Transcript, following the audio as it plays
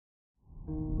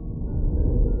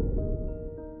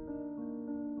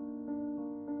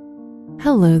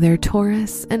Hello there,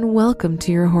 Taurus, and welcome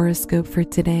to your horoscope for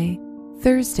today,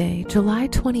 Thursday, July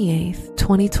 28th,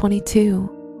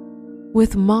 2022.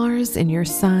 With Mars in your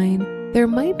sign, there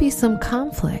might be some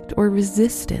conflict or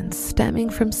resistance stemming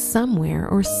from somewhere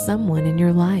or someone in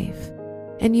your life,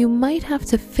 and you might have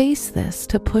to face this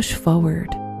to push forward.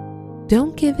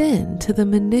 Don't give in to the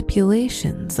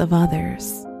manipulations of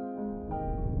others.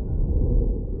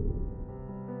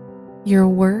 Your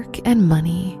work and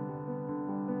money.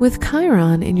 With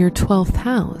Chiron in your 12th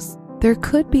house, there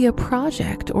could be a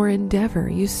project or endeavor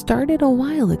you started a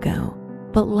while ago,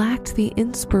 but lacked the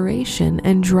inspiration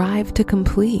and drive to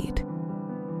complete.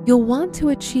 You'll want to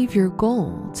achieve your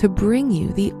goal to bring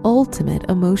you the ultimate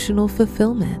emotional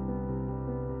fulfillment.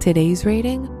 Today's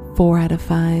rating, 4 out of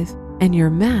 5, and your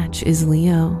match is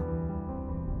Leo.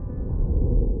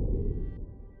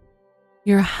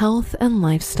 Your health and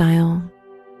lifestyle.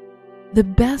 The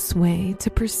best way to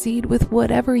proceed with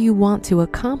whatever you want to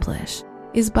accomplish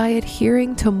is by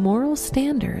adhering to moral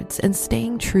standards and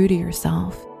staying true to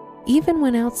yourself, even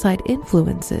when outside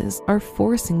influences are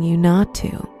forcing you not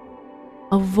to.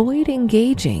 Avoid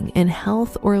engaging in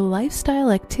health or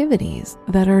lifestyle activities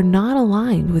that are not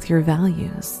aligned with your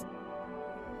values.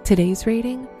 Today's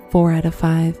rating, 4 out of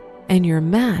 5, and your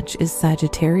match is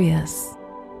Sagittarius.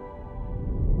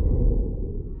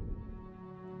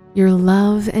 Your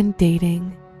love and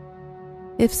dating.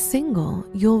 If single,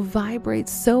 you'll vibrate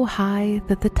so high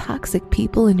that the toxic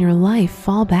people in your life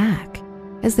fall back,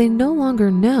 as they no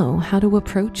longer know how to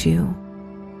approach you.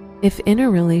 If in a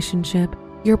relationship,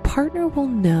 your partner will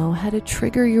know how to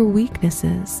trigger your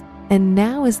weaknesses, and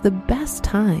now is the best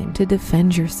time to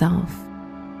defend yourself.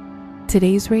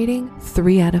 Today's rating,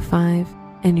 3 out of 5,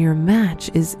 and your match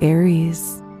is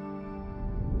Aries.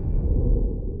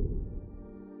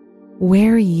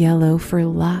 Wear yellow for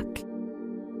luck.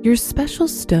 Your special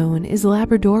stone is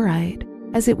labradorite,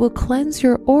 as it will cleanse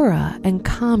your aura and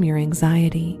calm your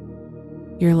anxiety.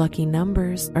 Your lucky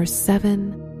numbers are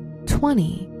 7,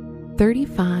 20,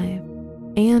 35,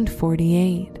 and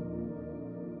 48.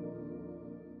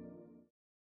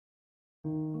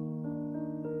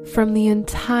 From the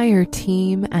entire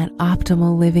team at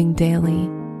Optimal Living Daily,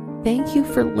 thank you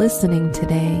for listening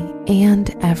today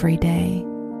and every day.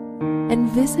 And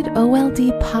visit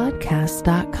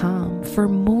oldpodcast.com for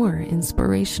more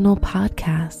inspirational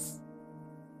podcasts.